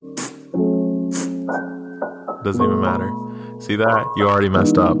Doesn't even matter. See that? You already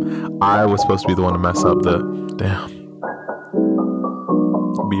messed up. I was supposed to be the one to mess up the... Damn.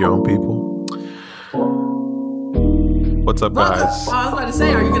 Be your own people. What's up, Welcome. guys? I was about to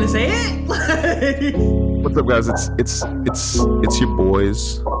say, are you gonna say it? What's up, guys? It's your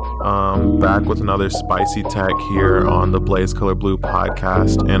boys. Back with another spicy tech here on the Blaze Color Blue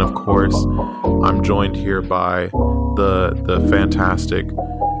podcast, and of course, I'm joined here by the fantastic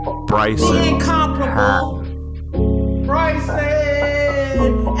Bryson. The incomparable Bryson,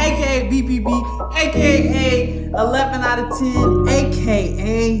 aka BPB, aka 11 out of 10,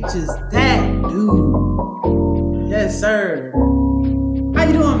 aka just that dude. Yes, sir. How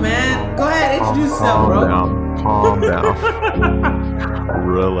you doing, man? Go ahead, introduce yourself, bro. Calm down.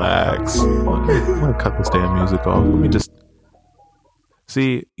 Relax. I'm gonna cut this damn music off. Let me just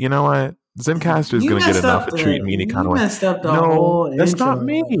see. You know what? Zencaster is gonna get enough of treating me any kind of way. No, that's not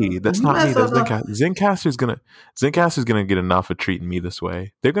me. That's not me. That's Zencaster. Zencaster's gonna get enough of treating me this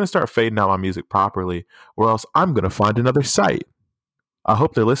way. They're gonna start fading out my music properly, or else I'm gonna find another site. I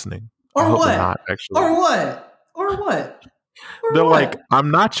hope they're listening. Or I hope what? they're not, actually. Or what? Or what? Or They're what? like,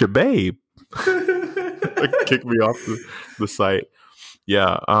 I'm not your babe. Like, kick me off the site.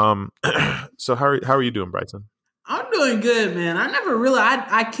 Yeah. So how are you doing, Bryson? I'm doing good, man. I never really,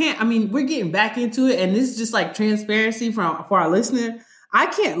 I can't, I mean, we're getting back into it, and this is just like transparency for our listeners. I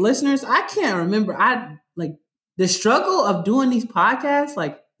can't remember. Like the struggle of doing these podcasts,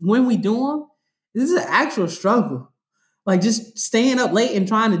 like when we do them, this is an actual struggle. Like just staying up late and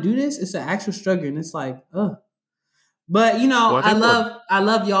trying to do this, it's an actual struggle, and it's like, ugh. But you know, well, I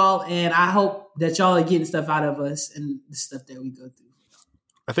love y'all, and I hope that y'all are getting stuff out of us and the stuff that we go through.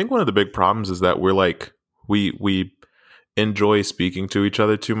 I think one of the big problems is that we're like we enjoy speaking to each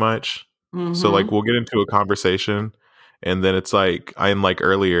other too much. Mm-hmm. So like we'll get into a conversation, and then it's like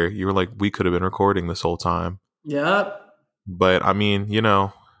earlier you were like, we could have been recording this whole time. Yep. But I mean, you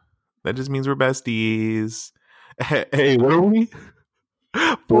know, that just means we're besties. Hey, what are we?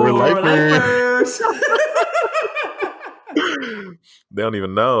 Four lifers. They don't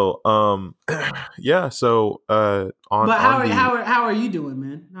even know. Yeah. So But how are you doing,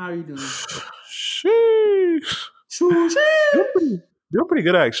 man? How are you doing? Sheesh. Doing pretty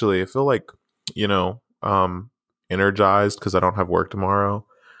good, actually. I feel like, you know, energized because I don't have work tomorrow.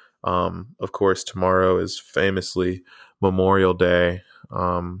 Of course, tomorrow is famously Memorial Day.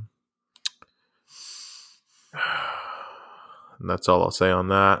 And that's all I'll say on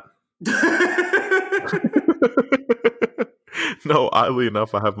that. No, oddly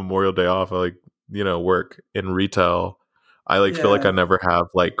enough, I have Memorial Day off. I like, you know, work in retail. I feel like I never have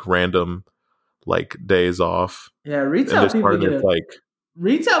like random like days off. Yeah, retail people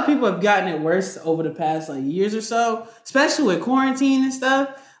have gotten it worse over the past like years or so, especially with quarantine and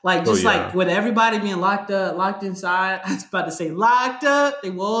stuff. Like just like with everybody being locked inside. I was about to say locked up.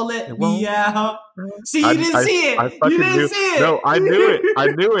 They won't let me out. See, you didn't see it. You didn't see it. No, I knew it. I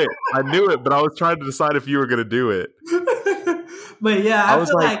knew it. But I was trying to decide if you were gonna do it. But yeah, I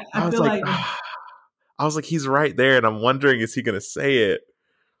was like, he's right there, and I'm wondering, is he gonna say it?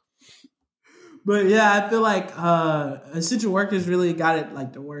 But yeah, I feel like essential workers really got it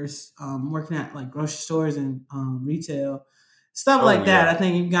like the worst. Working at like grocery stores and retail. Stuff like that, I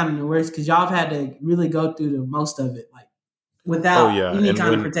think you've gotten the worst because y'all have had to really go through the most of it, like without any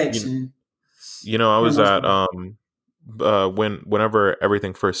kind of protection. You know, I was at whenever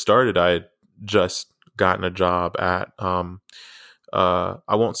everything first started, I had just gotten a job at I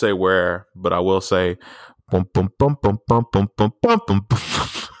won't say where, but I will say bum, bum, bum, bum, bum, bum, bum, bum, bum, bum.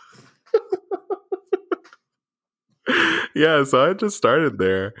 Yeah, so I just started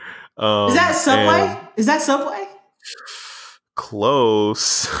there. Is that Subway? Is that Subway?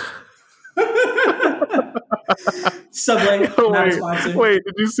 Close. Subway. Wait,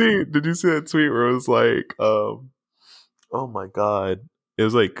 did you see that tweet where it was like, oh my god, it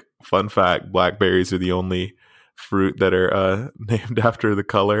was like, fun fact, blackberries are the only fruit that are named after the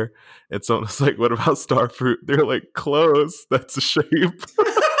color, and someone was like, what about star fruit? They're like, close, that's a shape.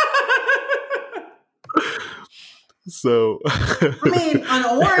 So I mean, an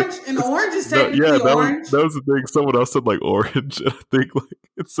orange is technically orange. That was the thing. Someone else said like orange, and I think like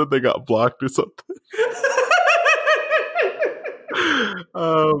it said they got blocked or something.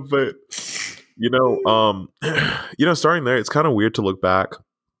 But you know, starting there, it's kind of weird to look back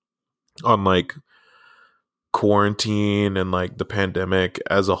on like quarantine and like the pandemic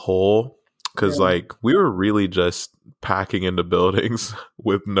as a whole, because like we were really just packing into buildings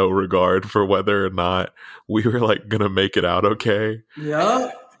with no regard for whether or not we were like gonna make it out okay.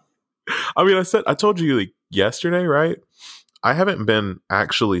 Yeah. I mean, I told you like yesterday, right? I haven't been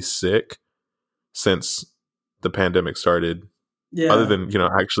actually sick since the pandemic started. Yeah. Other than,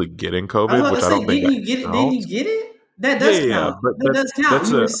 actually getting I was COVID, about which to I say, don't think didn't that you get it? Didn't you counts. get it? That Yeah, does yeah, yeah. count. But That does count.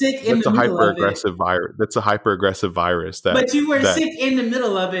 You were sick in that's the a middle hyper of it. aggressive virus. That's a hyper aggressive virus But you were that sick in the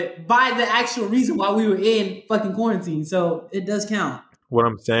middle of it by the actual reason why we were in fucking quarantine. So it does count. what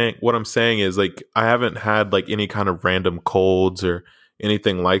I'm saying is, like, I haven't had like any kind of random colds or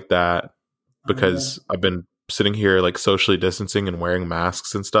anything like that Oh yeah. because I've been sitting here like socially distancing and wearing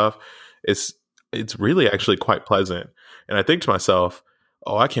masks and stuff. It's it's really actually quite pleasant. And I think to myself,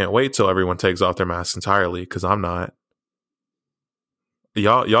 oh, I can't wait till everyone takes off their masks entirely because I'm not.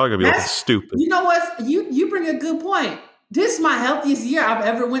 Y'all are gonna be looking That's stupid. you know what? You bring a good point. This is my healthiest year I've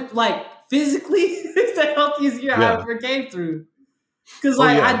ever went like physically. It's the healthiest year I Yeah. ever came through. Because Oh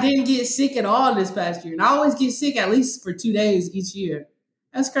like yeah. I didn't get sick at all this past year. And I always get sick at least for 2 days each year.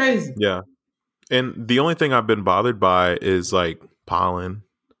 That's crazy. Yeah. And the only thing I've been bothered by is like pollen.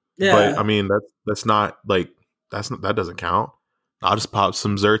 But I Yeah. mean that's not like that doesn't count. I'll just pop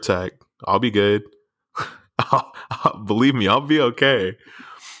some Zyrtec. I'll be good. Believe me, I'll be okay.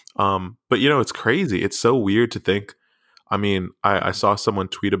 But it's crazy. It's so weird to think. I mean, I saw someone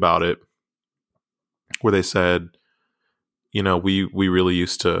tweet about it where they said, we really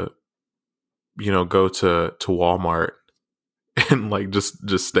used to, go to Walmart and like just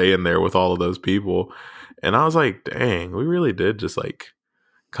stay in there with all of those people. And I was like, dang, we really did just like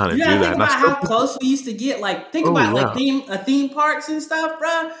kind You of gotta do that. think And I about still how think, close we used to get. Like, think oh about like yeah, theme parks and stuff,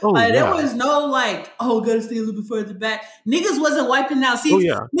 bro. oh Like, there yeah, was no like, oh, gotta stay a little bit further back. Niggas wasn't wiping down oh seats.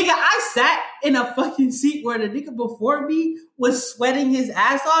 yeah, Nigga, I sat in a fucking seat where the nigga before me was sweating his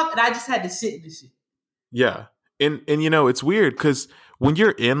ass off, and I just had to sit in the shit. yeah. And it's weird because when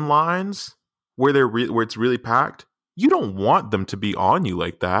you're in lines where where it's really packed, you don't want them to be on you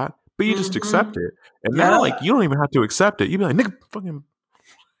like that, but you just accept Mm-hmm. it. And now, Yeah. like, you don't even have to accept it. You be like, nigga, fucking,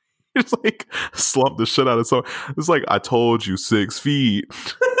 just like slump the shit out of someone. It's like, I told you 6 feet.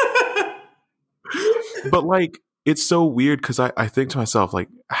 But like, it's so weird because I think to myself, like,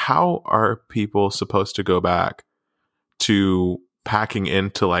 how are people supposed to go back to packing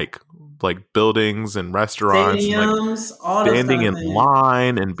into like buildings and restaurants and like Stadiums, all those standing kind of in things.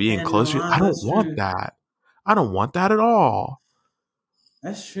 line and being Standing in close to you? I line, don't that's want true. that. I don't want that at all.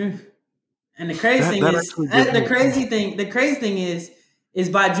 That's true. And the crazy That thing that is, actually gives me the crazy thing is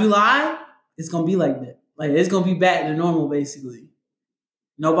by July, it's gonna be like that. Like it's gonna be back to normal, basically.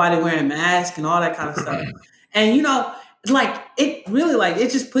 Nobody wearing masks and all that kind of stuff. And like it really like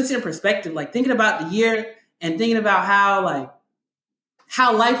it just puts it in perspective. Like thinking about the year and thinking about how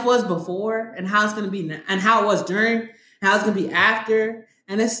life was before and how it's gonna be now, and how it was during, and how it's gonna be after.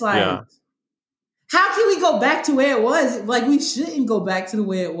 And it's like, yeah, how can we go back to where it was? Like we shouldn't go back to the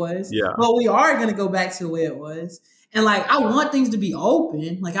way it was, yeah, but we are gonna go back to the way it was. And like I want things to be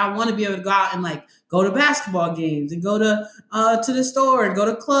open. Like I want to be able to go out and like go to basketball games and go to the store and go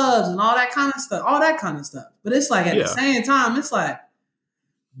to clubs and all that kind of stuff. All that kind of stuff. But it's like at the yeah. same time, it's like,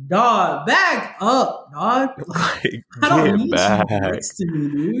 dog, back up, dog. Like Like, I don't get need you back. next to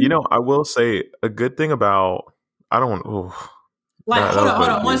me, dude. I will say a good thing about I don't. Oh, Like, that was hold very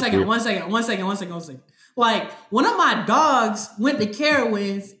on, weird. one second. Like, one of my dogs went to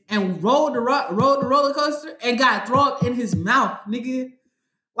Carowinds and rode the roller coaster and got thrown up in his mouth, nigga.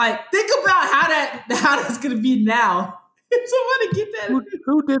 Like, think about how that's gonna be now. If somebody get that,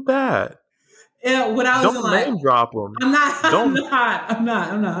 Who did that? yeah, when I was in Don't like, name drop them. I'm Don't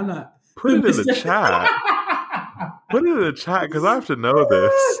not. put it in the chat. Put it in the chat because I have to know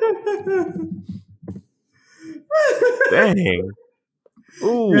this. Dang.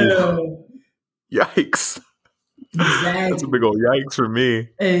 Ooh. Yeah, Yikes. exactly. That's a big old yikes for me.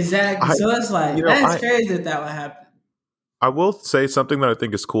 Exactly. I, So it's like that's crazy that would happen. I will say something that I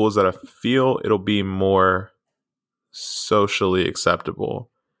think is cool is that I feel it'll be more socially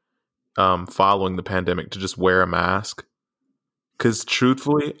acceptable following the pandemic to just wear a mask. Because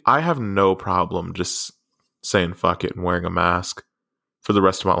truthfully, I have no problem just saying fuck it and wearing a mask for the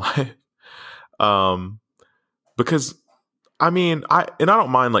rest of my life. Because I mean, I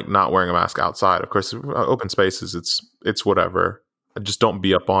don't mind like not wearing a mask outside. Of course, open spaces, it's whatever. Just don't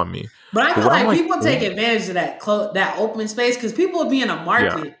be up on me. But I feel when I'm like people take advantage of that open space because people will be in a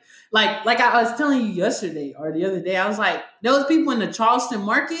market. Yeah. Like I was telling you yesterday or the other day, I was like, there was people in the Charleston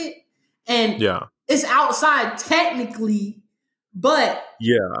market, and Yeah. it's outside technically, but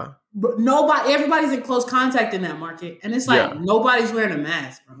Yeah. everybody's in close contact in that market, and it's like nobody's wearing a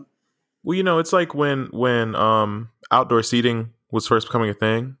mask, bro. Well, it's like when outdoor seating was first becoming a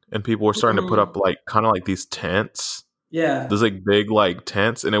thing, and people were starting to put up like kind of like these tents. Yeah. There's like big like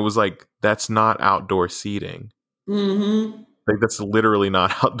tents, and it was like that's not outdoor seating. Mm-hmm. Like that's literally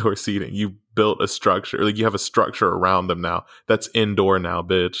not outdoor seating. You built a structure. Like you have a structure around them now that's indoor now,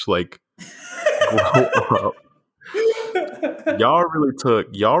 bitch. Like grow up. Y'all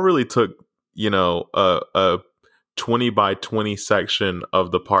really took, a 20 by 20 section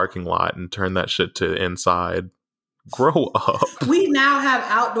of the parking lot and turned that shit to inside. Grow up. We now have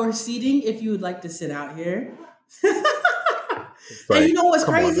outdoor seating if you would like to sit out here. And you know what's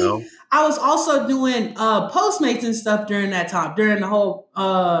crazy? I was also doing Postmates and stuff during that time, during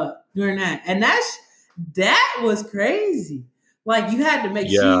that. And that was crazy. Like you had to make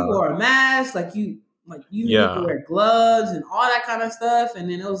sure you wore a mask, you need to wear gloves and all that kind of stuff. And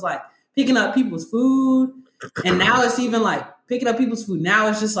then it was like picking up people's food. And now it's even like picking up people's food. Now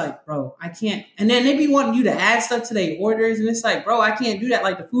it's just like, bro, I can't. And then they be wanting you to add stuff to their orders. And it's like, bro, I can't do that.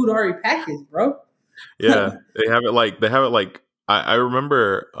 Like the food already packaged, bro. Yeah. They have it like, I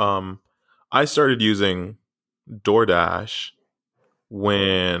remember I started using DoorDash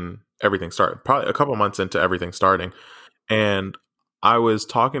when everything started, probably a couple months into everything starting. And I was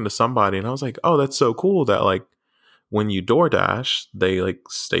talking to somebody and I was like, oh, that's so cool that like when you DoorDash, they like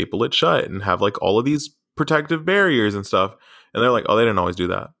staple it shut and have like all of these protective barriers and stuff. And they're like, oh, they didn't always do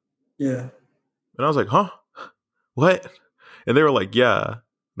that. Yeah. And I was like, huh? What? And they were like, yeah.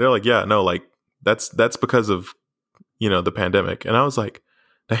 They're like, yeah, no, like that's because of, the pandemic. And I was like,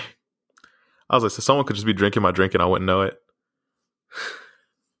 dang. I was like, so someone could just be drinking my drink and I wouldn't know it.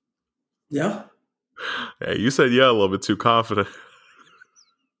 Yeah. Hey, you said yeah a little bit too confident.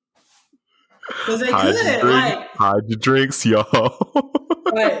 Because they could hide your drinks, y'all.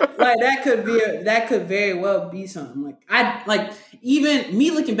 like that could very well be something. Even me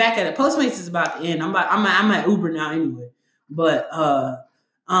looking back at it, Postmates is about to end. I'm at Uber now anyway. But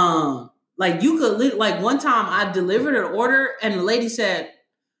you could one time I delivered an order and the lady said,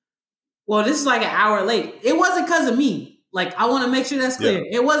 well, this is like an hour late. It wasn't because of me. Like, I want to make sure that's clear.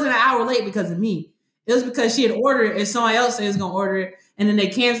 Yeah. It wasn't an hour late because of me. It was because she had ordered it and somebody else said was going to order it. And then they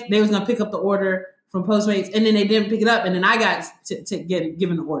was going to pick up the order from Postmates. And then they didn't pick it up. And then I got to get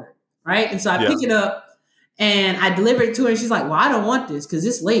given the order. Right. And so I pick it up and I deliver it to her. And she's like, well, I don't want this because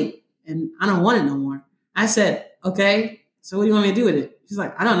it's late and I don't want it no more. I said, okay, so what do you want me to do with it? She's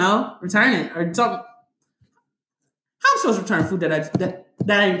like, I don't know. Return it or something. How am I supposed to return food that I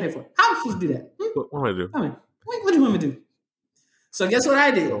didn't pay for? How am I supposed to do that? What am I to do? What do you want me to do? So guess what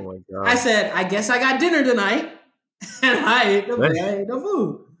I did? Oh my God. I said, I guess I got dinner tonight. And I ate the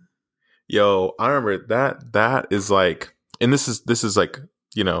food. Yo, I remember that is like, and this is like,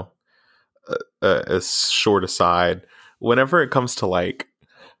 a short aside. Whenever it comes to like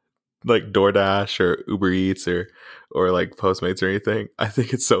DoorDash or Uber Eats or like Postmates or anything, I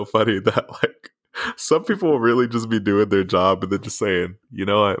think it's so funny that like some people will really just be doing their job and then just saying, you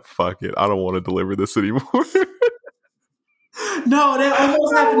know what, fuck it, I don't want to deliver this anymore. No, that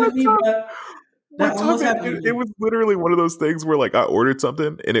almost happened to me, bro. It was literally one of those things where like I ordered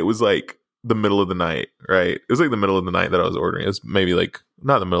something and it was like the middle of the night, right? It was like the middle of the night that I was ordering. It was maybe like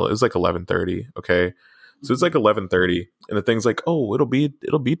not the middle. It was like 11:30. Okay, so it's like 11:30, and the thing's like, oh, it'll be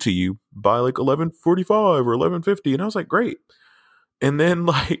to you by like 11:45 or 11:50, and I was like, great. And then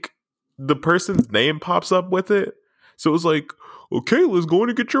like the person's name pops up with it, so it was like, okay, Kayla's going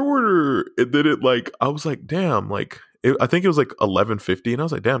to get your order, and then it like I was like, damn, like. I think it was like 11:50, and I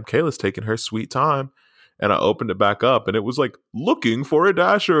was like, damn, Kayla's taking her sweet time. And I opened it back up, and it was like, looking for a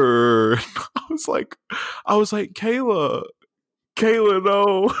dasher. I was like, Kayla, no. I was like, Kayla,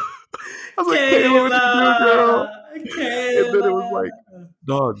 what you do, girl? Kayla. And then it was like,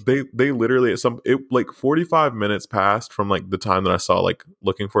 dog, they literally, like 45 minutes passed from like the time that I saw like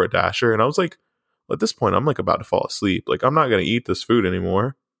looking for a dasher. And I was like, at this point, I'm like about to fall asleep. Like, I'm not going to eat this food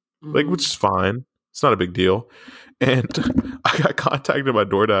anymore. Mm-hmm. Like, which is fine. It's not a big deal. And I got contacted by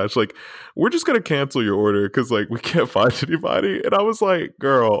DoorDash. Like, we're just going to cancel your order because, like, we can't find anybody. And I was like,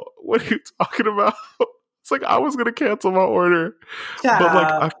 girl, what are you talking about? It's like, I was going to cancel my order. Yeah. But,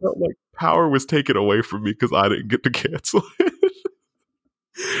 like, I felt like power was taken away from me because I didn't get to cancel it.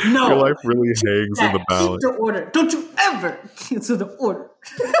 No. Your life really hangs in the balance. Keep the order. Don't you ever cancel the order.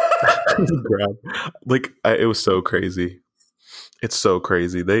 It was so crazy. It's so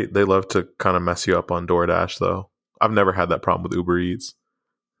crazy. They love to kind of mess you up on DoorDash, though. I've never had that problem with Uber Eats.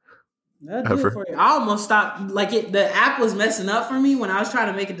 Ever. I almost stopped. The app was messing up for me when I was trying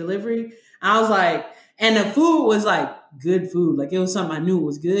to make a delivery. I was like, and the food was like good food. Like it was something I knew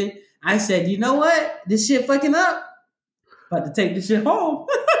was good. I said, you know what? This shit fucking up. About to take this shit home.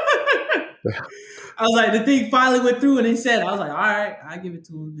 I was like, the thing finally went through and they said, I was like, all right, I'll give it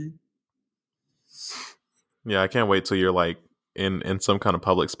to him then. Yeah, I can't wait till you're like in some kind of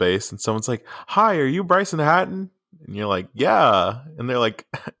public space and someone's like, hi, are you Bryson Hatton? And you're like, yeah. And they're like,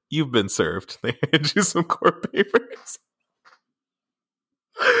 you've been served. They hand you some court papers.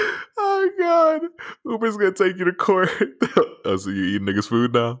 Oh God, Uber's gonna take you to court. Oh, so you eating niggas'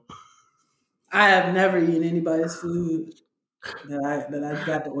 food now? I have never eaten anybody's food that I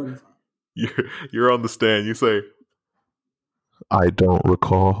got the order from. You're on the stand. You say, I don't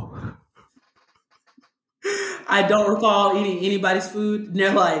recall. I don't recall eating anybody's food. And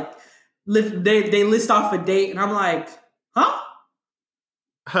they're like, they list off a date, and I'm like, huh?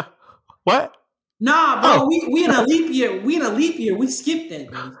 What? Nah, bro, we in a leap year. We in a leap year. We skipped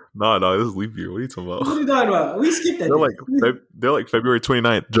that day. No, this is leap year. What are you talking about? What are you talking about? We skipped that. They're like February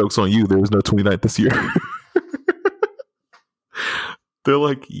 29th. Joke's on you. There was no 29th this year. They're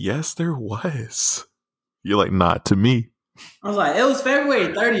like, yes, there was. You're like, not to me. I was like, it was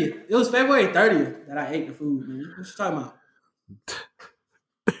February 30th. It was February 30th that I ate the food, man. What you talking about?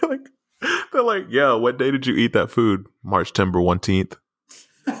 They're like, yeah, what day did you eat that food? March 10th.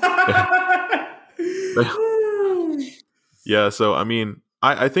 Yeah, so I mean,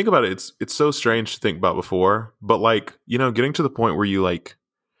 I think about it. It's so strange to think about before, but like, you know, getting to the point where you like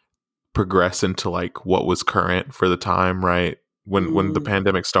progress into like what was current for the time, right? When the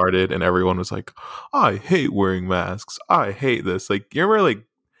pandemic started and everyone was like, I hate wearing masks. I hate this. Like, you remember like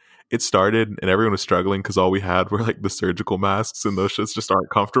it started and everyone was struggling because all we had were like the surgical masks and those shits just aren't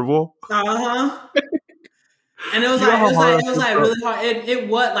comfortable. And it was like really hard. It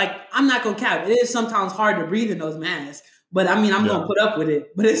was like, I'm not gonna cap. It is sometimes hard to breathe in those masks. But I mean, I'm gonna put up with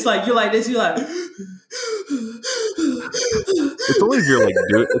it. But it's like you're like this. You're like, it's only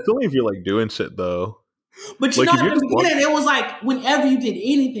if you're like doing shit though. But you like, know, at the beginning, it was like whenever you did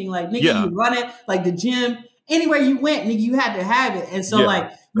anything, like nigga, you run it, like the gym, anywhere you went, nigga, you had to have it. And so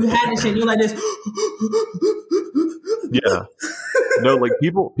like you had this shit. You're like this. Yeah. No, like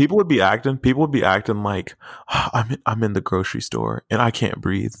people would be acting like I'm in the grocery store and I can't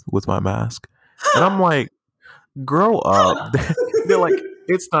breathe with my mask. And I'm like, grow up. They're like,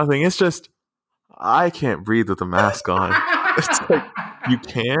 it's nothing. It's just I can't breathe with the mask on. It's like, you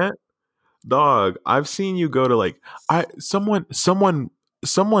can't? Dog, I've seen you go to like someone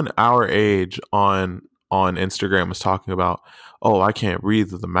our age on Instagram was talking about, oh, I can't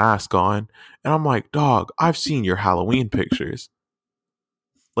breathe with the mask on. And I'm like, dog, I've seen your Halloween pictures.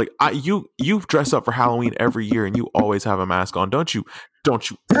 Like you dress up for Halloween every year and you always have a mask on. Don't you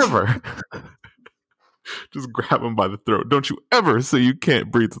ever just grab him by the throat. Don't you ever say you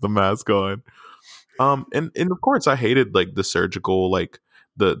can't breathe with the mask on. And of course I hated like the surgical, like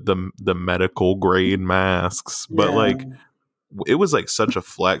the medical grade masks, but like it was like such a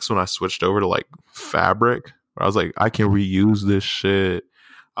flex when I switched over to like fabric. I was like, I can reuse this shit.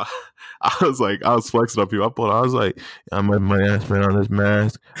 I was flexing on people. I was like, I'm my money I spent on this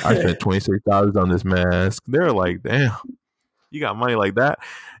mask. I spent $26 on this mask. They're like, damn, you got money like that?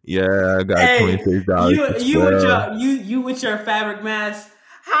 Yeah, I got $26. You with your fabric mask.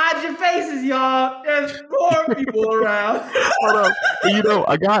 Hide your faces, y'all. There's more people around. Hold up. You know,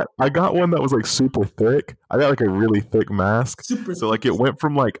 I got one that was like super thick. I got like a really thick mask. So like it went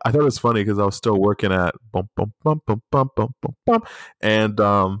from like, I thought it was funny because I was still working at bum bum bum bum bum bum bum bum, and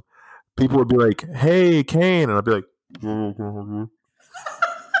people would be like, "Hey, Kane," and I'd be like, and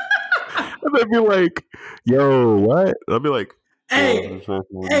they'd be like, "Yo, what?" And I'd be like, Hey,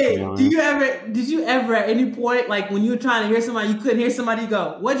 did you ever at any point, like when you were trying to hear somebody, you couldn't hear somebody,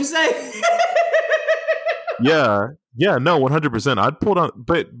 go, what'd you say? Yeah, no, 100%. I'd pulled on,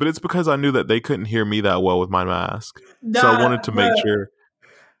 but it's because I knew that they couldn't hear me that well with my mask. So I wanted to make sure.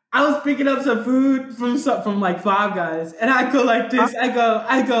 I was picking up some food from like Five Guys, and I go like this. I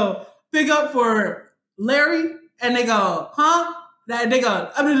go, pick up for Larry, and they go, huh? They go,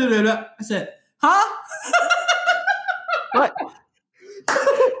 I said, huh? What?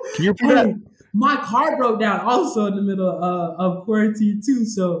 Can you put that? My car broke down also in the middle of quarantine too.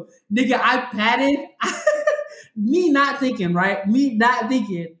 So nigga, I patted me not thinking, right? Me not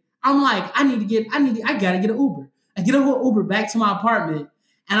thinking. I'm like, I gotta get an Uber. I get a Uber back to my apartment.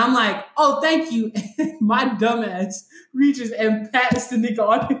 And I'm like, oh, thank you. And my dumbass reaches and pats the nigga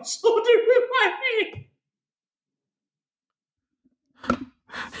on his shoulder with my hand.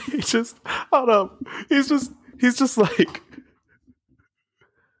 He just, hold up. He's just like,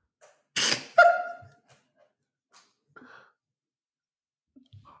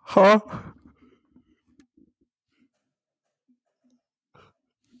 huh?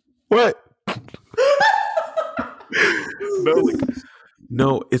 What?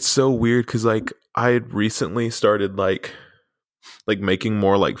 No, it's so weird because like I had recently started like making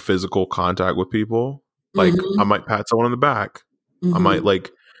more like physical contact with people. Like I might pat someone on the back. I might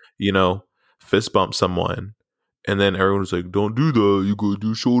like, you know, fist bump someone. And then everyone was like, don't do that. You go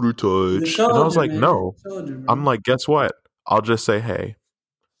do shoulder touch. Shoulder, and I was like, man. no. Shoulder, I'm like, guess what? I'll just say, hey,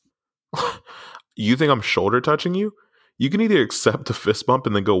 you think I'm shoulder touching you? You can either accept the fist bump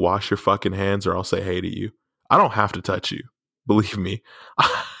and then go wash your fucking hands, or I'll say hey to you. I don't have to touch you. Believe me.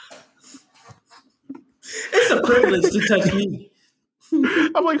 It's a privilege to touch me.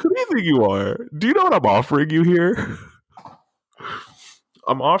 I'm like, who do you think you are? Do you know what I'm offering you here?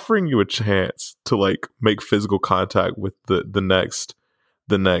 I'm offering you a chance to like make physical contact with the next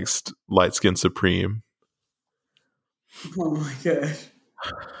light skinned supreme. Oh my gosh.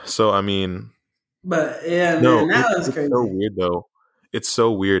 So I mean, but yeah, man, that was crazy. It's so weird though. It's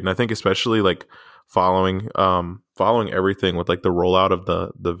so weird, and I think especially like following everything with like the rollout of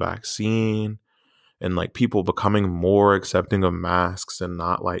the vaccine and like people becoming more accepting of masks and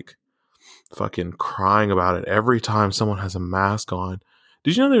not like fucking crying about it every time someone has a mask on.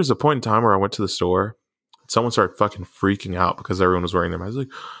 Did you know there was a point in time where I went to the store, someone started fucking freaking out because everyone was wearing their masks?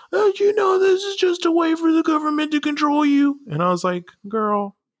 Like, oh, you know, this is just a way for the government to control you. And I was like,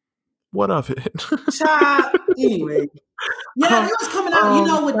 girl, what of it? Anyway. Yeah, it was coming out, you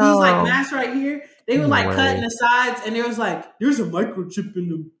know, with these like masks right here. They were like cutting the sides, and there was like, there's a microchip in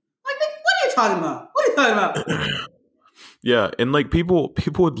them. Like, what are you talking about? What are you talking about? Yeah, and like people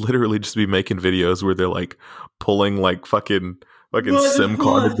would literally just be making videos where they're like pulling like fucking SIM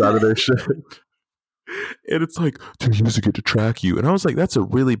cards out of their shit. And it's like, they're using it to track you. And I was like, that's a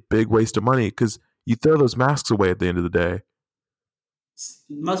really big waste of money because you throw those masks away at the end of the day.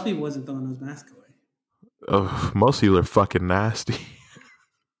 Most people wasn't throwing those masks away. Most people are fucking nasty.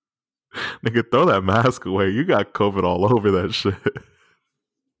 Nigga, throw that mask away. You got COVID all over that shit.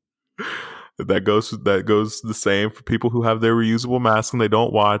 That goes the same for people who have their reusable masks and they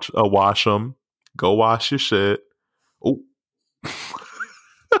don't wash them. Go wash your shit. Oh.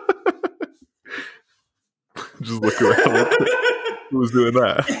 Just look around. Who's doing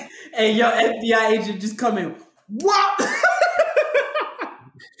that? Hey, yo, FBI agent just come in. What?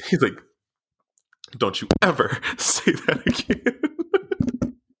 He's like, don't you ever say that again.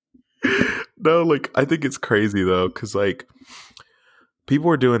 No, like, I think it's crazy though, because like people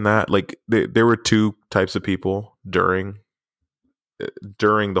were doing that. Like there were two types of people during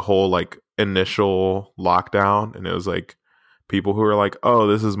the whole like initial lockdown, and it was like people who were like, oh,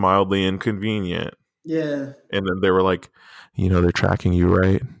 this is mildly inconvenient. Yeah. And then they were like, you know, they're tracking you,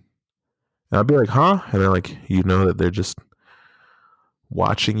 right? And I'd be like, huh? And they're like, you know that they're just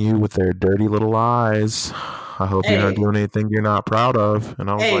watching you with their dirty little eyes. I hope you're not doing anything you're not proud of.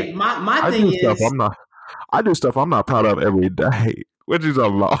 And I was like, my thing is, I do stuff I'm not proud of every day. What you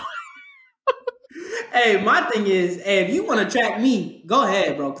talking about? Hey, my thing is, hey, if you want to track me, go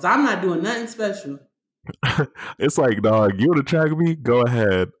ahead, bro, because I'm not doing nothing special. It's like, dog, you want to track me? Go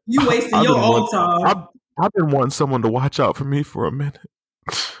ahead. You wasting your own time. I've been wanting someone to watch out for me for a minute.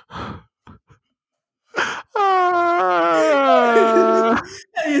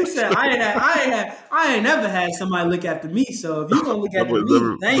 You said I ain't never had somebody look after me. So if you gonna look after me,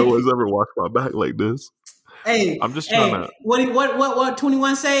 no one's ever watched my back like this. Hey, I'm just trying to. What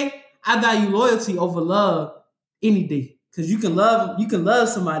 21 say? I value loyalty over love any day, because you can love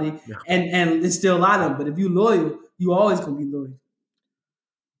somebody and still lie to them. But if you loyal, you always gonna be loyal.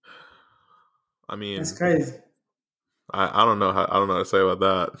 I mean, that's crazy. I don't know how to say about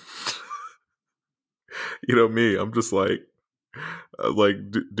that. You know me, I'm just like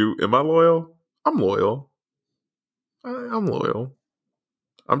am I loyal? I'm loyal. I'm loyal.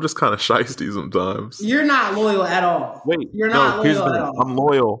 I'm just kind of shysty sometimes. You're not loyal at all. Wait, you're not loyal at all.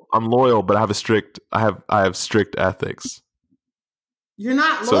 I'm loyal, but I have strict ethics. You're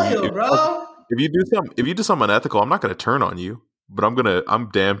not loyal, bro. If you do something unethical, I'm not going to turn on you, but I'm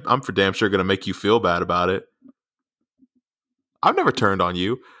for damn sure going to make you feel bad about it. I've never turned on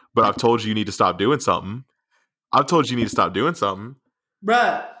you, but I've told you need to stop doing something.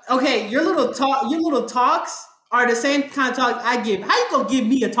 Bruh, okay, your little talks are the same kind of talk I give. How you gonna give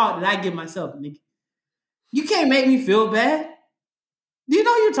me a talk that I give myself, nigga? You can't make me feel bad. Do you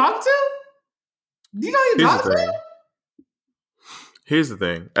know who you're talking to? Here's the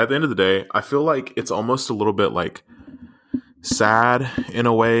thing. At the end of the day, I feel like it's almost a little bit like sad in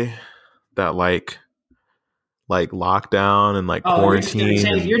a way that like lockdown and like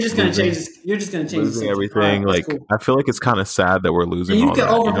quarantine. You're just gonna change losing everything. Right, like cool. I feel like it's kind of sad that we're losing. And you can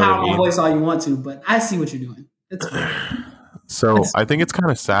overpower my voice all you want to, but I see what you're doing. It's fine. So I think it's kind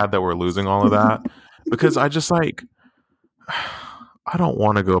of sad that we're losing all of that because I just like I don't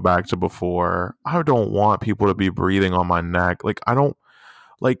want to go back to before. I don't want people to be breathing on my neck. Like I don't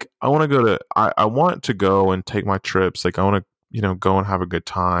like. I want to go to. I want to go and take my trips. Like I want to go and have a good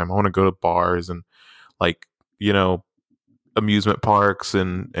time. I want to go to bars and like amusement parks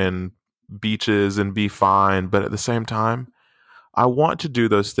and beaches and be fine, but at the same time, I want to do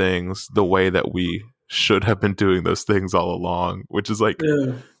those things the way that we should have been doing those things all along, which is like,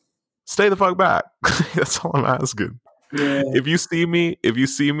 stay the fuck back. That's all I'm asking. Yeah. If you see me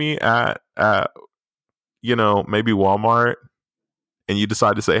at maybe Walmart, and you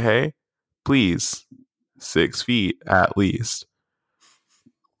decide to say, hey, please, 6 feet at least.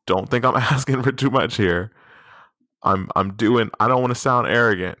 Don't think I'm asking for too much here. I don't want to sound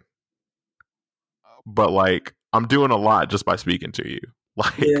arrogant, but like, I'm doing a lot just by speaking to you.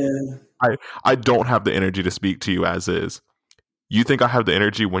 Like, I don't have the energy to speak to you as is. You think I have the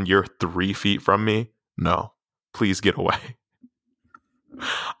energy when you're 3 feet from me? No. Please get away.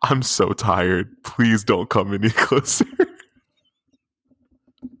 I'm so tired. Please don't come any closer.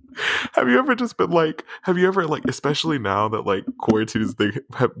 Have you ever, especially now that like quarantine is big,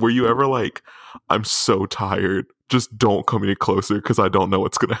 were you ever like, I'm so tired, just don't come any closer because I don't know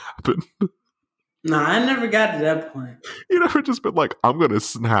what's going to happen? No, I never got to that point. You never just been like, I'm going to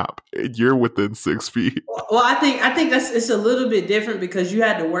snap and you're within 6 feet? Well, I think it's a little bit different because you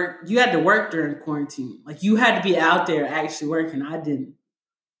had to work during quarantine. Like, you had to be out there actually working. I didn't.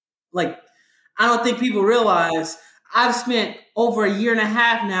 Like, I don't think people realize I've spent over a year and a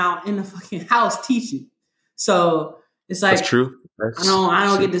half now in the fucking house teaching. So it's like, that's true. I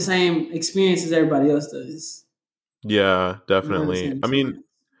don't get the same experience as everybody else does. Yeah, definitely. I mean,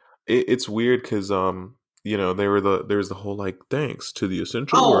 it's weird because there's the whole like, thanks to the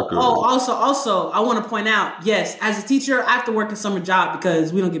essential workers. Also, I want to point out, yes, as a teacher, I have to work a summer job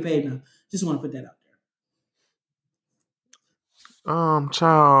because we don't get paid enough. Just want to put that out there.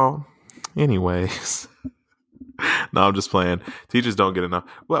 Ciao. Anyways. No, I'm just playing. Teachers don't get enough.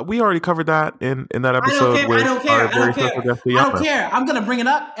 Well, we already covered that in that episode. I don't care. I'm gonna bring it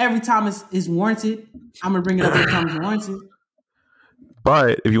up every time it's warranted. I'm gonna bring it up every time it's warranted.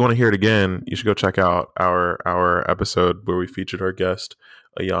 But if you want to hear it again, you should go check out our episode where we featured our guest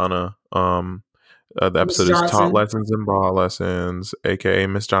Ayana. The episode is Taught Lessons and Ball Lessons, aka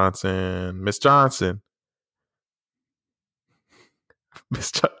Miss Johnson. Miss Johnson.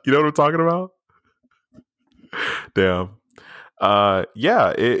 You know what I'm talking about? Damn. Yeah,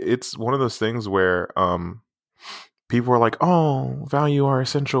 it's one of those things where people are like, oh, value our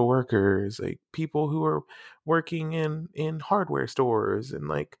essential workers, like people who are working in hardware stores and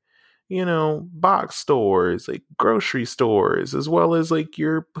like, box stores, like grocery stores, as well as like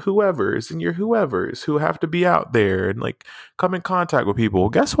your whoever's who have to be out there and like come in contact with people.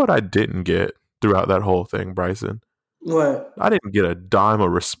 Guess what I didn't get throughout that whole thing, Bryson? What? I didn't get a dime of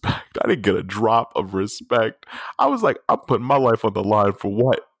respect. I didn't get a drop of respect. I was like, I'm putting my life on the line for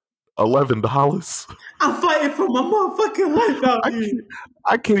what? $11? I'm fighting for my motherfucking life out here.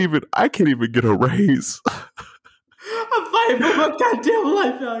 I can't even get a raise. I'm fighting for my goddamn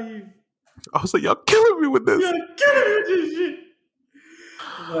life out here. I was like, y'all killing me with this. Y'all killing me with this shit.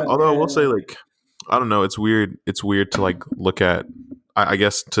 Although I will say, like, I don't know, it's weird. It's weird to like look at, I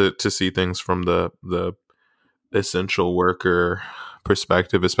guess, to see things from the essential worker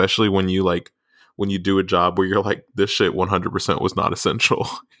perspective, especially when you do a job where you're like, this shit 100% was not essential.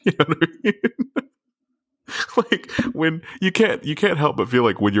 You know what I mean? Like, when you can't help but feel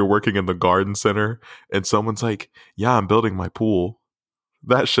like when you're working in the garden center and someone's like, yeah, I'm building my pool,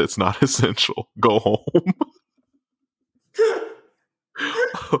 that shit's not essential, go home.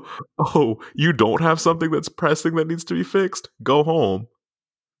 Oh, you don't have something that's pressing that needs to be fixed, go home.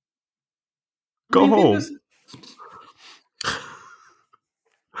 Go home.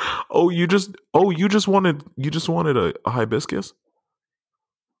 You just wanted a hibiscus?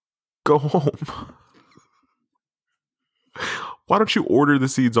 Go home. Why don't you order the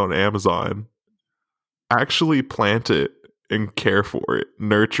seeds on Amazon? Actually plant it and care for it.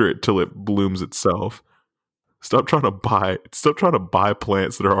 Nurture it till it blooms itself. Stop trying to buy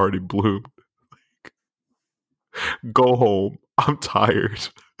plants that are already bloomed. Go home. I'm tired.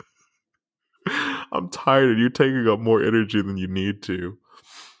 I'm tired. You're taking up more energy than you need to.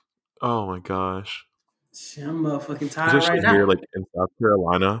 Oh my gosh. Shit, I'm motherfucking tired right now. Here, like in South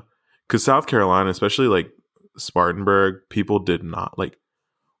Carolina, because South Carolina, especially like Spartanburg, people did not like.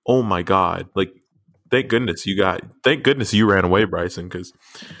 Oh my god! Like, thank goodness you ran away, Bryson. Because,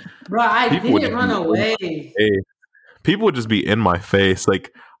 bro, I didn't run away. People would just be in my face.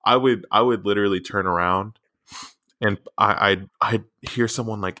 Like, I would literally turn around, and I'd hear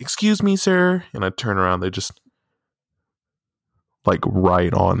someone like, "Excuse me, sir," and I'd turn around. They just like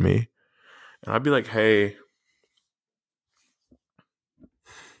right on me, and I'd be like, "Hey."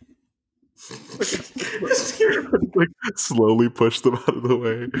 Like slowly push them out of the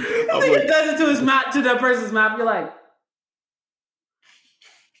way. I think it does it to his mouth, to that person's mouth. You're like,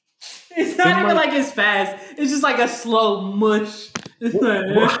 it's not even like it's fast. It's just like a slow mush.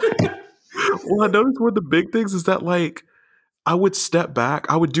 Well, I noticed one of the big things is that like I would step back.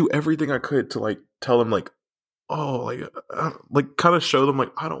 I would do everything I could to like tell them like, oh, like kind of show them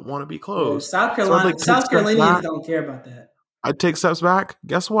like I don't want to be close. Yeah, South Carolinians don't care about that. I take steps back.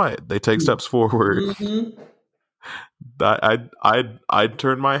 Guess what? They take steps forward. Mm-hmm. I'd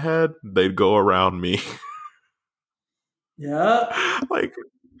turn my head. They'd go around me. Yeah. Like,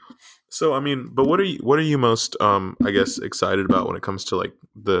 so I mean, but what are you most I guess excited about when it comes to like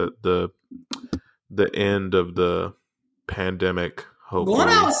the end of the pandemic? Hopefully. Going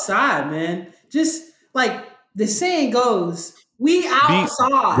outside, man. Just like the saying goes, we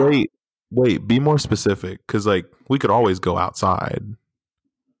outside. Wait, be more specific, because like we could always go outside.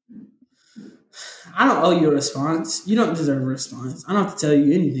 I don't owe you a response. You don't deserve a response. I don't have to tell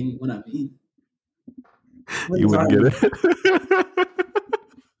you anything what I mean. You wouldn't get it.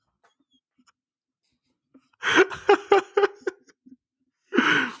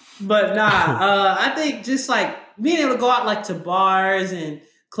 But nah, I think just like being able to go out like to bars and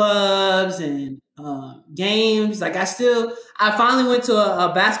clubs and games. Like I finally went to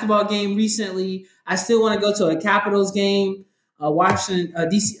a basketball game recently. I still want to go to a Capitals game, Washington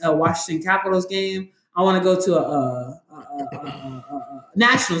Capitals game. I want to go to a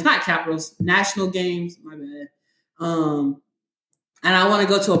Nationals, not Capitals, national games. My bad. And I want to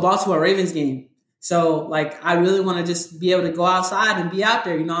go to a Baltimore Ravens game. So like I really want to just be able to go outside and be out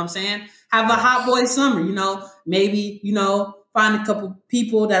there. You know what I'm saying? Have a hot boy summer. You know, maybe find a couple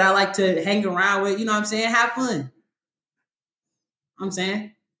people that I like to hang around with. You know what I'm saying? Have fun. I'm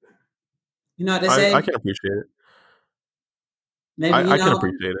saying. You know what they say? I can appreciate it. Maybe I can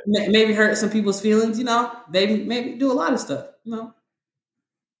appreciate it. Maybe hurt some people's feelings. You know, maybe do a lot of stuff. You know,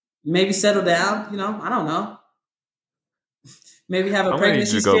 maybe settle down. You know, I don't know. Maybe have a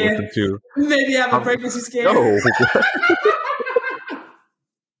pregnancy scare. Maybe have a pregnancy scare. No.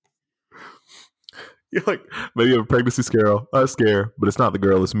 You're like, maybe you have a pregnancy scare, but it's not the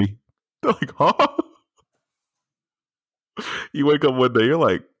girl, it's me. They're like, huh? You wake up one day, you're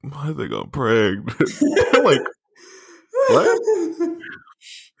like, I think I'm pregnant. They're like, what?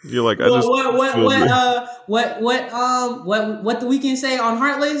 You're like, what the Weeknd say on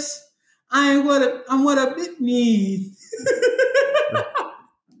Heartless? I'm what a bit need.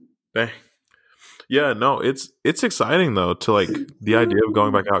 Dang. Yeah, no, it's exciting though to like the idea of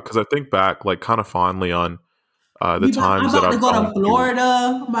going back out, because I think back like kind of fondly on the times that I'm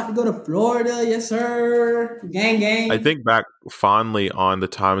about to go to Florida, yes sir, gang. I think back fondly on the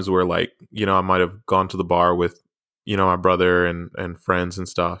times where like I might have gone to the bar with my brother and friends and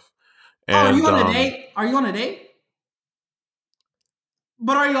stuff. And, are you on a date? Are you on a date?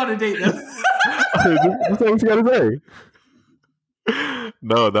 But are you on a date though? That's what you gotta say.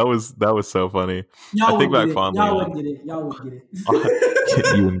 No, that was so funny. Y'all think back fondly. Y'all wouldn't get it.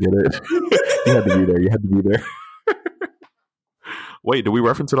 You wouldn't get it. You had to be there. Wait, did we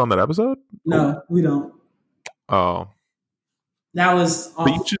reference it on that episode? No, we don't. Oh, that was.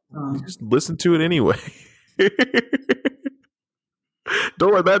 But you just listen to it anyway.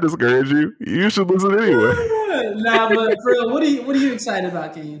 Don't let that discourage you. You should listen anyway. Nah, but for real, what are you excited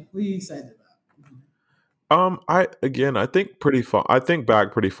about, Kane? What are you excited about? I think I think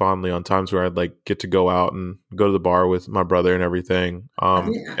back pretty fondly on times where I'd like get to go out and go to the bar with my brother and everything.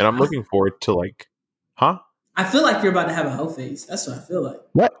 And I'm looking forward to like, huh? I feel like you're about to have a hoe face. That's what I feel like.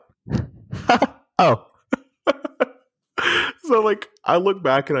 What? Oh. So like I look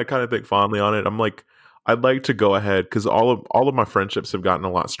back and I kind of think fondly on it. I'm like, I'd like to go ahead because all of my friendships have gotten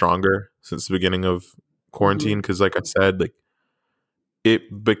a lot stronger since the beginning of quarantine. Because like I said, like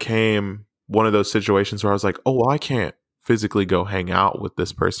it became one of those situations where I was like, oh, well, I can't physically go hang out with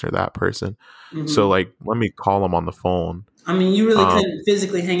this person or that person. Mm-hmm. So like, let me call them on the phone. I mean, you really couldn't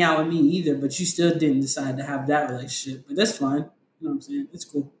physically hang out with me either, but you still didn't decide to have that relationship. But that's fine. You know what I'm saying? It's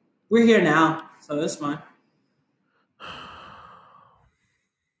cool. We're here now, so that's fine.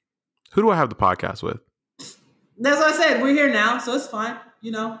 Who do I have the podcast with? That's what I said. We're here now, so it's fine.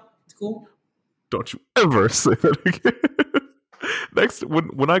 You know, it's cool. Don't you ever say that again. Next,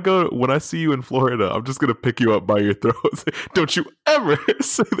 when I see you in Florida, I'm just gonna pick you up by your throat. Don't you ever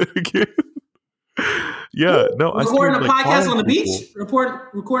say that again. Yeah, no. Recording a podcast on the beach.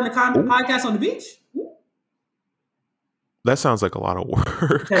 Recording a podcast on the beach. That sounds like a lot of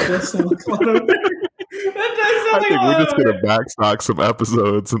work. That does sound like a lot of work. I think we're just gonna backstock some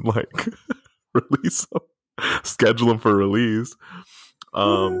episodes and like release them, schedule them for release.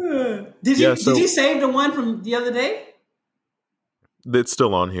 Did Yeah, did you save the one from the other day? It's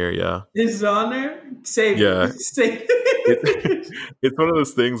still on here. Yeah, it's on there. Save yeah. it. Save It's one of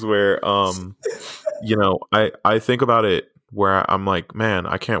those things where I think about it where I'm like, man,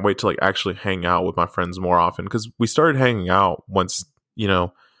 I can't wait to like actually hang out with my friends more often, because we started hanging out once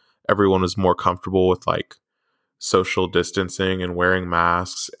everyone was more comfortable with like social distancing and wearing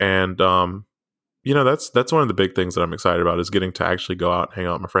masks. And that's one of the big things that I'm excited about, is getting to actually go out and hang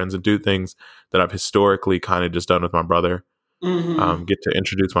out with my friends and do things that I've historically kind of just done with my brother. Mm-hmm. Get to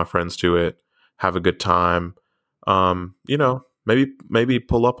introduce my friends to it, have a good time. Maybe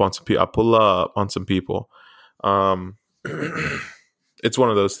pull up on some people. I pull up on some people. Um, it's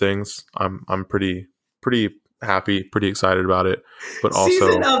one of those things. I'm pretty happy, pretty excited about it, but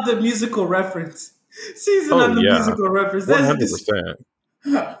Season also, of the musical reference. Season oh of the yeah, musical reference. That's just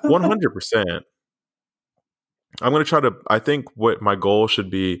 100%, 100%. I'm gonna try to. I think what my goal should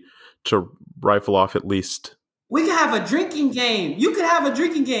be to rifle off at least. We could have a drinking game. You could have a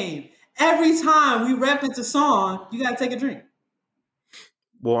drinking game. Every time we reference a song, you gotta take a drink.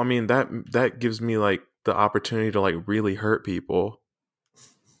 Well, I mean that gives me like the opportunity to like really hurt people.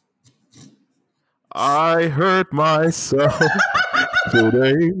 I hurt myself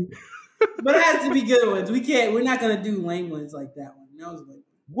today. But it has to be good ones. We're not gonna do lame ones like that one.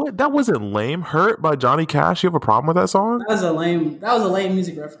 What? That wasn't lame. Hurt by Johnny Cash. You have a problem with that song? That was a lame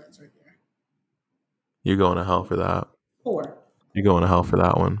music reference right there. You're going to hell for that. Poor. You're going to hell for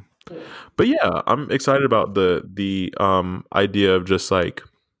that one. Poor. But yeah, I'm excited about the idea of just like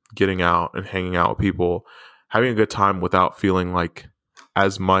getting out and hanging out with people, having a good time without feeling like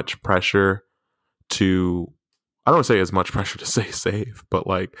as much pressure to, I don't want to say as much pressure to stay safe, but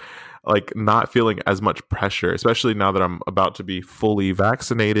like not feeling as much pressure, especially now that I'm about to be fully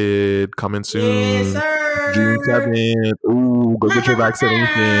vaccinated, coming soon. Yes, sir. June 7th. Ooh, go get your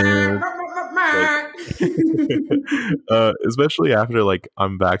vaccination. Especially after like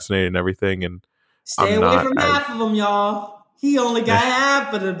I'm vaccinated and everything, and stay I'm away not from half of them, y'all. He only got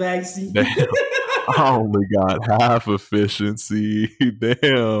half of the vaccine. I only got half efficiency.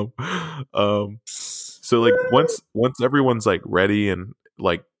 Damn. So like once everyone's like ready and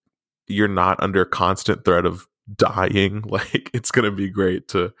like you're not under constant threat of dying, like it's gonna be great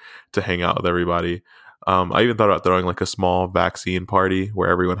to hang out with everybody. I even thought about throwing like a small vaccine party where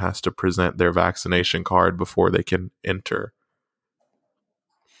everyone has to present their vaccination card before they can enter.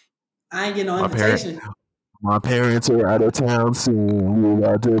 I ain't getting no invitation. My parents are out of town soon. We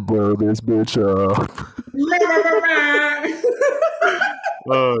got to blow this bitch up.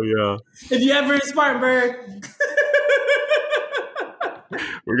 Oh yeah. If you ever in Spartanburg,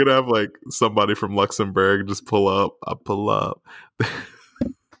 we're gonna have like somebody from Luxembourg just pull up. I pull up.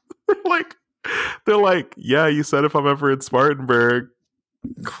 They're like, yeah, you said if I'm ever in Spartanburg.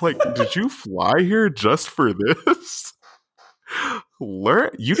 Like, did you fly here just for this?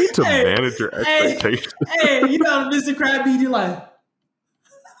 You need to manage your expectations. Hey, you know, Mr. Krabby, you like.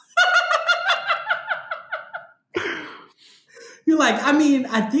 You're like, I mean,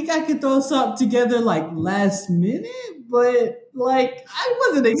 I think I could throw something together like last minute, but like I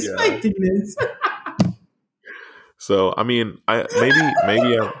wasn't expecting this. So I mean, maybe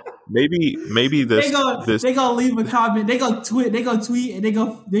this they gonna leave a comment, they gonna tweet, and they gonna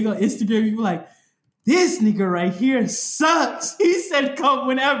Instagram you like, this nigga right here sucks. He said come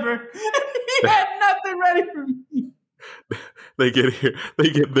whenever. He had nothing ready for me. They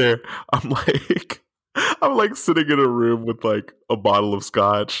get there. I'm like sitting in a room with like a bottle of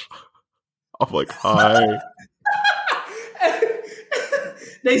scotch. I'm like, hi.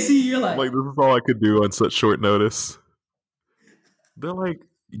 They see you're like, this is all I could do on such short notice. They're like,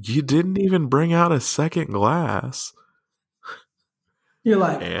 you didn't even bring out a second glass. You're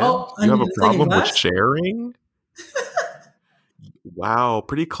like, and you have a problem with sharing? Wow,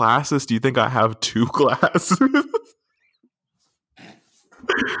 pretty classist. Do you think I have 2 glasses?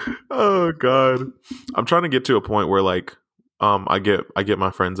 Oh god. I'm trying to get to a point where like I get my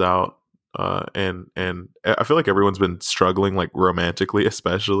friends out and I feel like everyone's been struggling like romantically,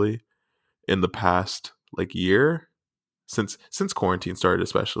 especially in the past like year since quarantine started,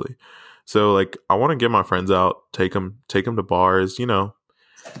 especially. So like I want to get my friends out, take them to bars,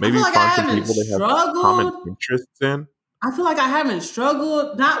 maybe find some people they have common interests in. I feel like I haven't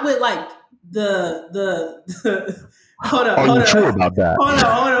struggled, not with like the hold on. Are you sure about that?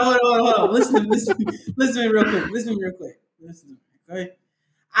 Hold on. Listen to me real quick. Okay.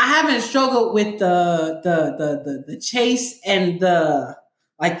 I haven't struggled with the chase and the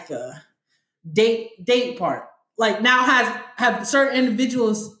like the date part. Like now have certain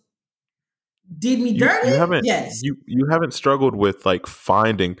individuals did me dirty. You haven't. Yes. You haven't struggled with like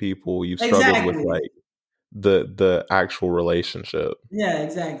finding people. You've struggled with like the actual relationship. Yeah,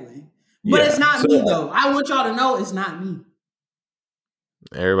 exactly. But it's not me though. I want y'all to know it's not me.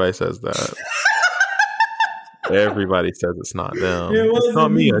 Everybody says that. Everybody says it's not them. It's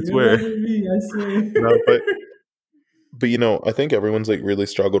not me. I swear. It wasn't me. I swear. No, but you know, I think everyone's like really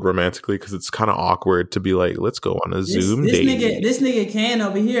struggled romantically because it's kind of awkward to be like, let's go on a Zoom date. This nigga Kane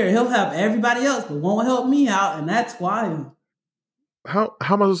over here, he'll help everybody else, but won't help me out, and that's why. How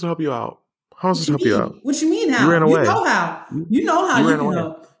am I supposed to help you out? How am I supposed to help you out? What you mean how? You ran away. You know how. You know how you can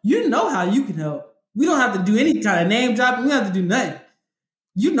help. You know how you can help. We don't have to do any kind of name dropping. We don't have to do nothing.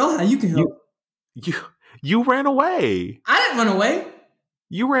 You know how you can help. You ran away. I didn't run away.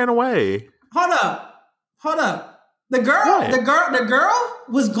 You ran away. Hold up. The girl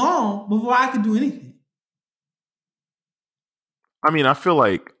was gone before I could do anything. I mean, I feel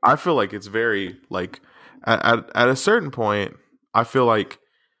like it's very like at a certain point, I feel like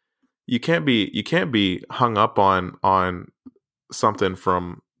you can't be hung up on something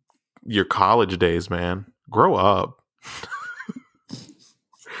from your college days, man. Grow up.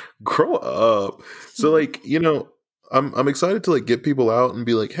 Grow up. So like, you know, I'm excited to like get people out and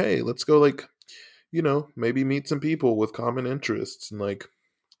be like, hey, let's go like, you know, maybe meet some people with common interests and like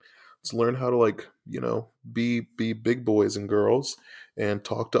let's learn how to like, you know, be big boys and girls and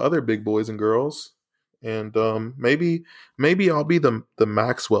talk to other big boys and girls. And maybe I'll be the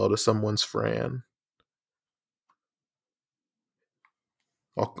Maxwell to someone's Fran.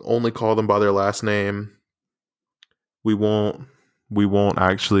 I'll only call them by their last name. We won't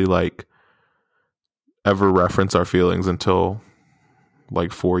actually like ever reference our feelings until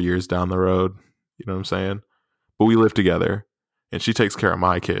like 4 years down the road. You know what I'm saying? But we live together and she takes care of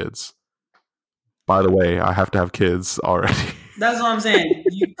my kids. By the way, I have to have kids already. That's what I'm saying.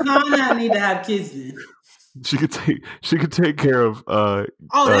 You kind of need to have kids then. She could take care of that's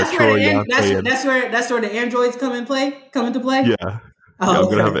where the androids come into play? Yeah. I'm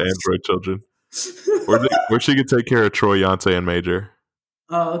gonna have android children. Or she could take care of Troy, Yonsei, and Major.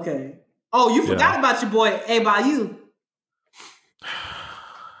 Oh, okay. Oh, you forgot about your boy Bayou.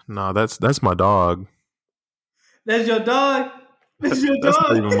 No, that's my dog. That's your dog? That's your dog?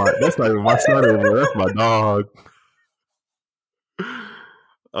 That's not even my son anymore. That's my dog.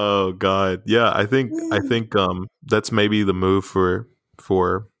 Oh God. Yeah, I think that's maybe the move for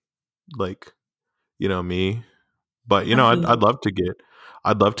like, you know, me. But you know, I'd love to get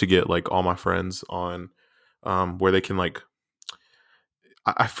like all my friends on where they can like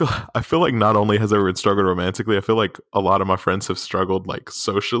I feel like not only has everyone struggled romantically, I feel like a lot of my friends have struggled like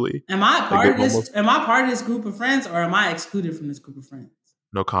socially. Am I part of this group of friends or am I excluded from this group of friends?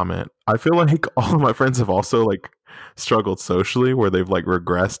 No comment. I feel like all of my friends have also like struggled socially where they've like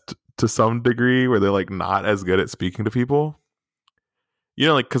regressed to some degree where they're like not as good at speaking to people. You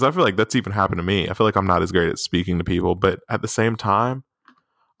know, like, because I feel like that's even happened to me. I feel like I'm not as great at speaking to people, but at the same time,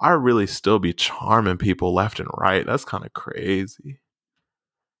 I really still be charming people left and right. That's kind of crazy.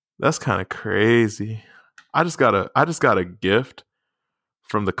 I just got a gift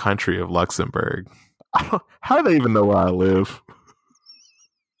from the country of Luxembourg. How do they even know where I live?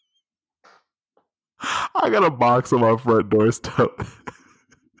 I got a box on my front doorstep.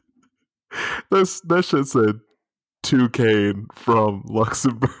 That shit said to Kane from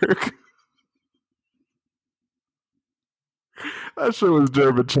Luxembourg. That shit was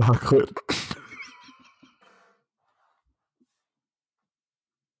German chocolate.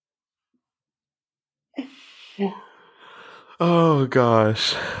 Oh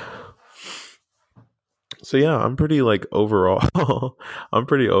gosh. So yeah, I'm pretty like overall I'm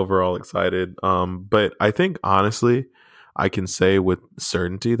pretty overall excited. But I think honestly I can say with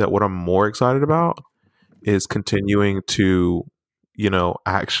certainty that what I'm more excited about is continuing to, you know,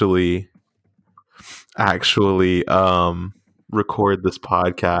 actually record this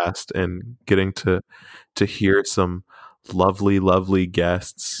podcast and getting to hear some lovely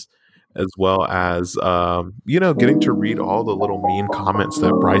guests, as well as you know, getting to read all the little mean comments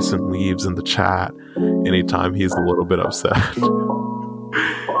that Bryson leaves in the chat anytime he's a little bit upset.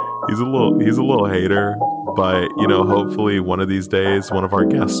 He's a little hater, but you know, hopefully one of these days one of our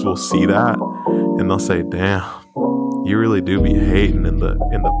guests will see that and they'll say, damn, you really do be hating in the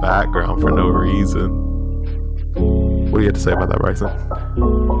background for no reason. What do you have to say about that, Bryson?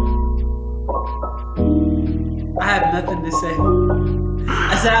 I have nothing to say.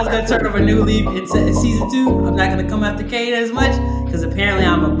 I said I was going to turn over a new leaf in season 2. I'm not going to come after Kate as much because apparently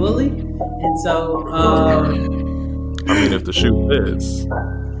I'm a bully. And so, I mean, if the shoe fits.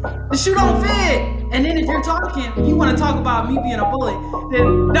 The shoe don't fit. And then if you're talking, if you want to talk about me being a bully,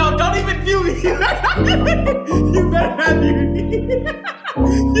 then no, don't even mute me. You better not mute me.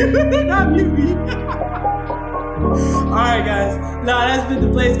 You better not mute me. All right, guys. No, that's been the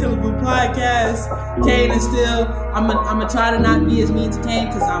Blaze Colorful Podcast. Kane is still. I'm gonna try to not be as mean to Kane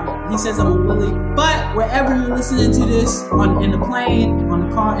because he says I'm a bully. But wherever you're listening to this, in the plane, in the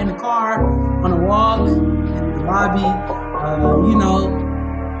car, on a walk, in the lobby,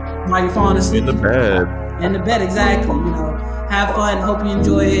 while you're falling asleep, in the bed, exactly. Have fun. Hope you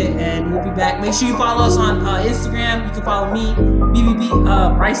enjoy it, and we'll be back. Make sure you follow us on Instagram. You can follow me,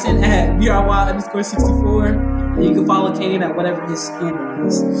 Bryson at BRY_64. And you can follow Kane at whatever his handle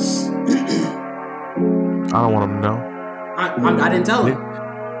is. I don't want them to know. I didn't tell him.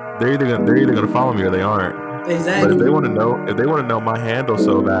 They're either gonna follow me or they aren't. Exactly. But if they want to know my handle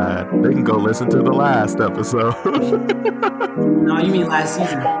so bad, they can go listen to the last episode. No, you mean last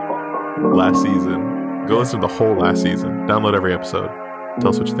season. Last season. Go listen to the whole last season. Download every episode.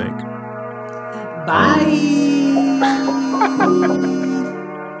 Tell us what you think. Bye.